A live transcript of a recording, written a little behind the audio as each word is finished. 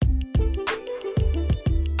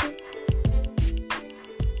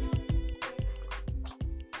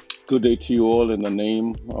Good day to you all in the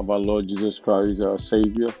name of our Lord Jesus Christ, our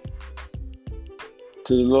Savior.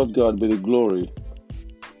 To the Lord God be the glory,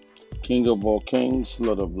 King of all kings,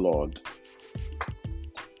 Lord of lords.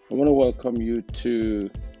 I want to welcome you to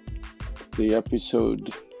the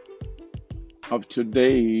episode of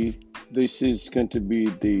today. This is going to be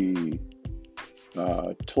the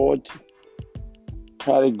third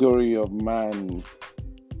category of man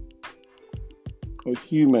or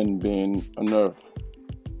human being on earth.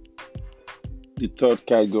 The third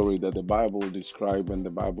category that the Bible described and the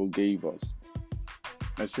Bible gave us.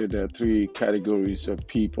 I said there are three categories of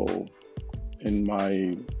people in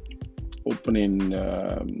my opening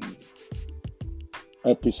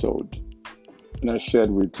episode. And I shared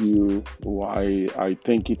with you why I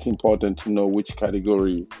think it's important to know which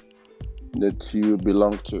category that you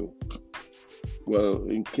belong to. Well,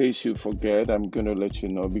 in case you forget, I'm going to let you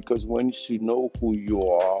know, because once you know who you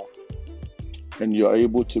are and you're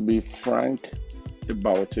able to be frank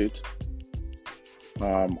about it,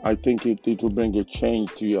 I think it will bring a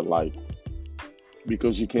change to your life,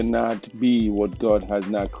 because you cannot be what God has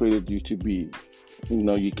not created you to be.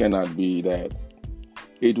 You cannot be that.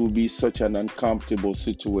 It will be such an uncomfortable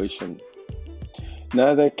situation.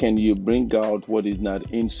 Neither can you bring out what is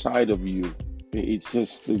not inside of you. It's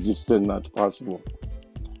just not possible.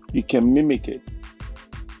 You can mimic it,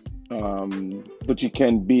 but you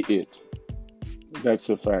can't be it. That's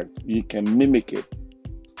a fact. You can mimic it,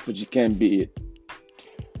 but you can't be it.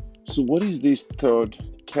 So, what is this third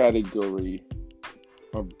category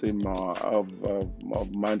of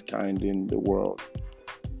mankind in the world?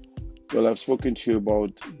 Well, I've spoken to you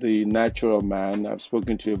about the natural man. I've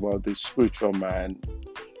spoken to you about the spiritual man.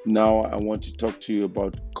 Now, I want to talk to you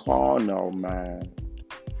about carnal man.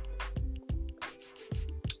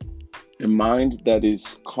 A mind that is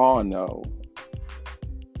carnal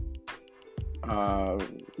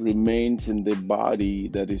remains in the body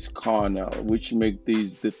that is carnal, which makes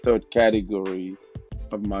this the third category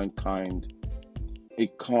of mankind. The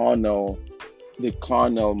carnal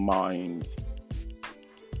mind.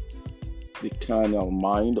 The carnal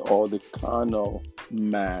mind, or the carnal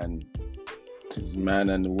man. Because man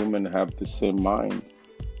and woman have the same mind.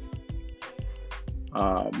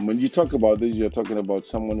 When you talk about this, you're talking about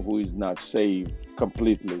someone who is not saved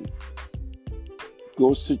completely.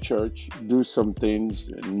 Goes to church, do some things,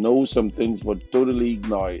 know some things, but totally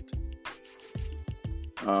ignore it.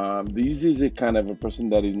 This is a kind of a person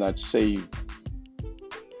that is not saved.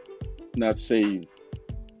 Not saved.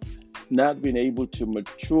 Not being able to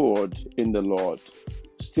mature in the Lord.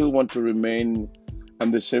 Still want to remain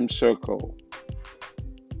in the same circle.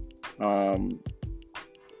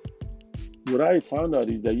 What I found out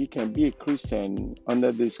is that you can be a Christian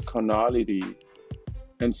under this carnality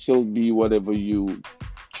and still be whatever you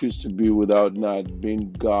choose to be without not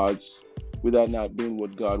being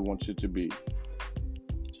what God wants you to be.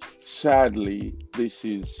 Sadly, this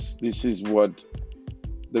is what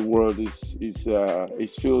the world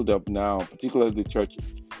is filled up now, particularly the churches.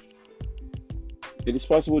 It is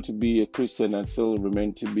possible to be a Christian and still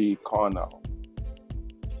remain to be carnal.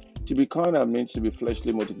 To be carnal means to be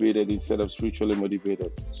fleshly motivated instead of spiritually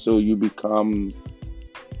motivated. So you become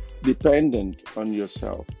dependent on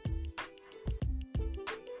yourself.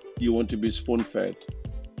 You want to be spoon-fed.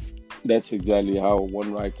 That's exactly how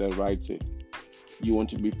one writer writes it. You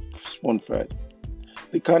want to be spoon-fed.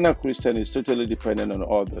 The carnal Christian is totally dependent on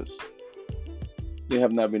others. They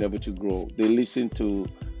have not been able to grow. They listen to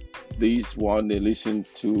this one, they listen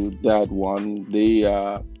to that one.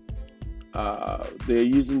 They're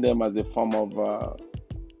using them as a form of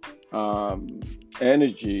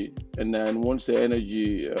energy, and then once the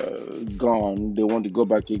energy gone, they want to go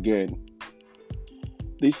back again.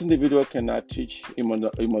 This individual cannot teach. He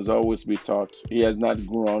must always be taught. He has not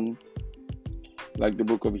grown. Like the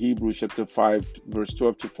book of Hebrews chapter 5 verse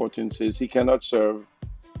 12 to 14 says, he cannot serve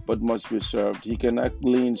but must be served. He cannot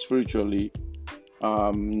glean spiritually,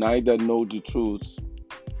 neither know the truth.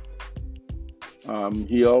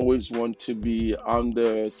 He always wants to be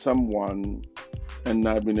under someone and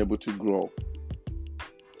not being able to grow.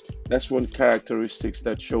 That's one characteristic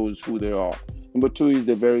that shows who they are. Number two is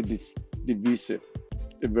they're very divisive.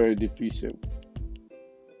 They're very divisive.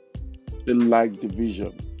 They like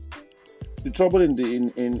division. The trouble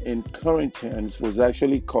in Corinthians was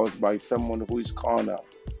actually caused by someone who is carnal.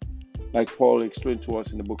 Like Paul explained to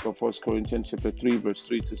us in the book of 1 Corinthians chapter 3 verse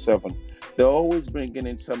 3 to 7. They're always bringing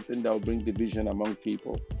in something that will bring division among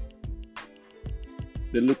people.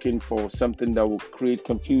 They're looking for something that will create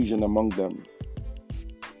confusion among them.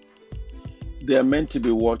 They are meant to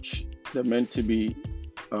be watched. They're meant to be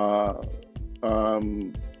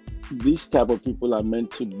These type of people are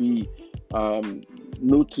meant to be um,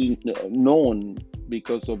 known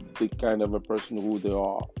because of the kind of a person who they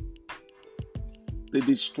are. They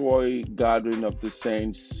destroy gathering of the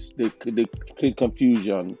saints. They create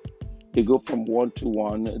confusion. They go from one to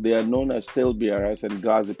one. They are known as talebearers and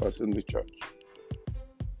gossipers in the church.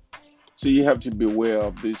 So you have to beware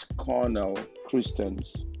of these carnal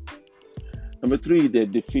Christians. Number three, they're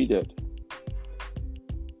defeated.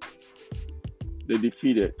 They're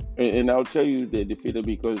defeated, and I'll tell you they're defeated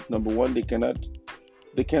because number one, they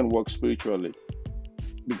can't work spiritually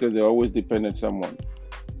because they always depend on someone.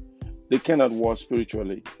 They cannot walk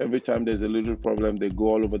spiritually. Every time there's a little problem, they go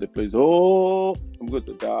all over the place. Oh, I'm going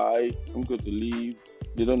to die. I'm going to leave.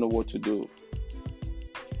 They don't know what to do.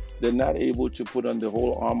 They're not able to put on the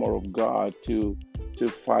whole armor of God to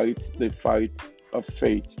fight the fight of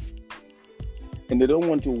faith. And they don't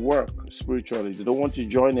want to work spiritually. They don't want to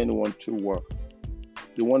join anyone to work.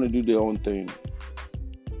 They want to do their own thing.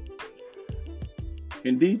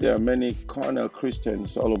 Indeed, there are many carnal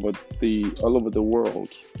Christians all over the world.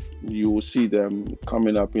 You will see them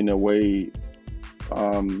coming up in a way,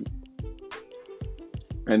 and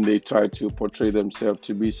they try to portray themselves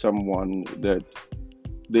to be someone that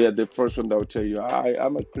they are the first one that will tell you,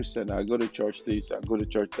 I'm a Christian. I go to church this. I go to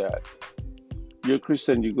church that. You're a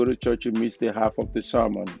Christian. You go to church. You miss the half of the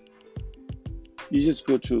sermon. You just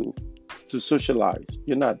go to socialize.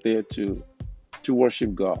 You're not there to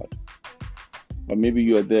worship God. Or maybe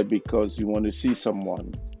you are there because you want to see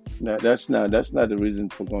someone. No, that's not the reason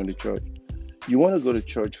for going to church. You want to go to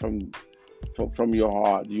church from your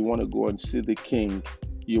heart. You want to go and see the King.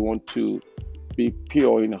 You want to be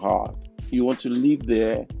pure in heart. You want to live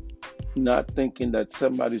there not thinking that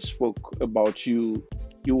somebody spoke about you.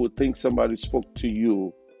 You will think somebody spoke to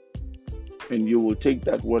you, and you will take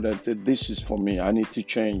that word and say, this is for me. I need to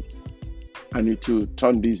change. I need to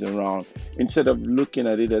turn this around. Instead of looking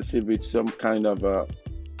at it as if it's some kind of a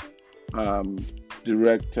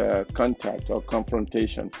direct contact or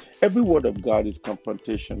confrontation. Every word of God is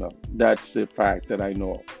confrontational. That's a fact that I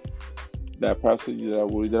know. That passage that I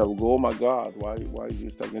will go, oh my God, why is he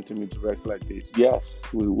talking to me direct like this? Yes,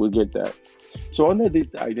 we get that. So under this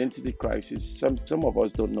identity crisis, some of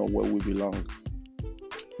us don't know where we belong.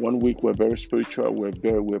 One week we're very spiritual,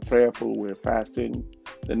 we're prayerful, we're fasting.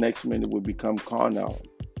 The next minute we become carnal.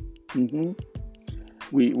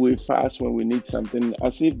 We fast when we need something,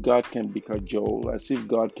 as if God can be cajoled, as if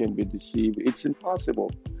God can be deceived. It's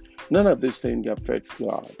impossible. None of this thing affects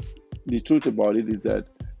God. The truth about it is that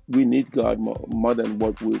we need God more than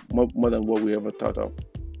what we ever thought of.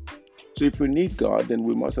 So if we need God, then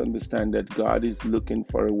we must understand that God is looking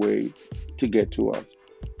for a way to get to us.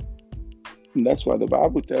 And that's why the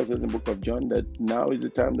Bible tells us in the book of John that now is the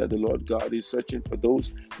time that the Lord God is searching for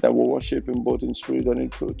those that will worship Him both in spirit and in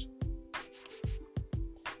truth.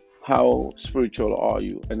 How spiritual are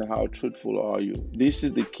you and how truthful are you? This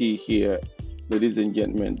is the key here, ladies and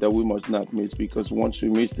gentlemen, that we must not miss, because once we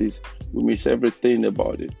miss this, we miss everything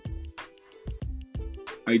about it.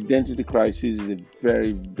 Identity crisis is a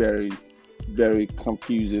very, very, very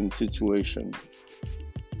confusing situation.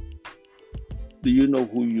 Do you know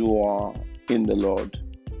who you are in the Lord?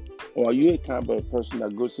 Or are you a kind of a person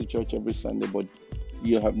that goes to church every Sunday, but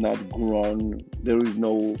you have not grown? There is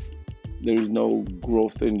no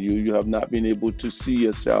growth in you. You have not been able to see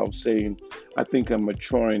yourself saying, I think I'm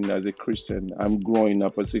maturing as a Christian. I'm growing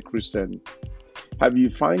up as a Christian. Have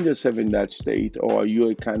you find yourself in that state, or are you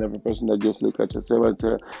a kind of a person that just look at yourself and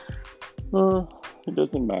say, oh, it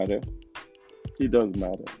doesn't matter. It does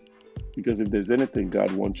matter. Because if there's anything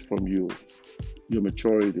God wants from you, your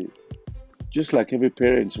maturity. Just like every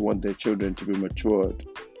parents want their children to be matured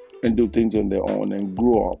and do things on their own and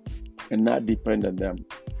grow up and not depend on them.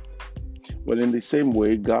 But in the same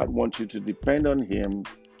way, God wants you to depend on Him,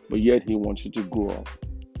 but yet He wants you to grow up.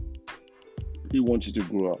 He wants you to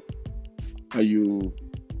grow up.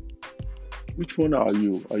 Which one are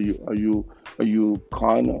you? Are you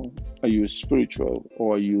carnal? Are you spiritual?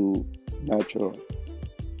 Or are you natural?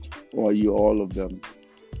 Or are you all of them?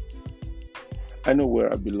 I know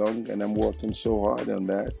where I belong, and I'm working so hard on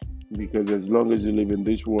that, because as long as you live in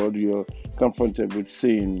this world, you're confronted with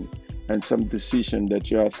sin and some decision that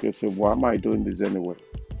you ask yourself, why am I doing this anyway?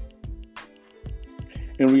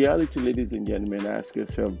 In reality, ladies and gentlemen, ask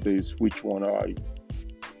yourself this, which one are you?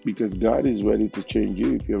 Because God is ready to change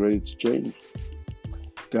you if you're ready to change.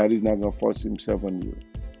 God is not going to force Himself on you.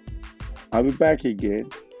 I'll be back again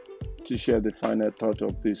to share the final thought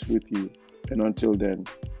of this with you. And until then,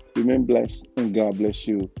 remain blessed and God bless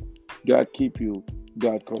you. God keep you.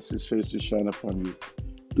 God cause His face to shine upon you.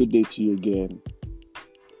 Good day to you again.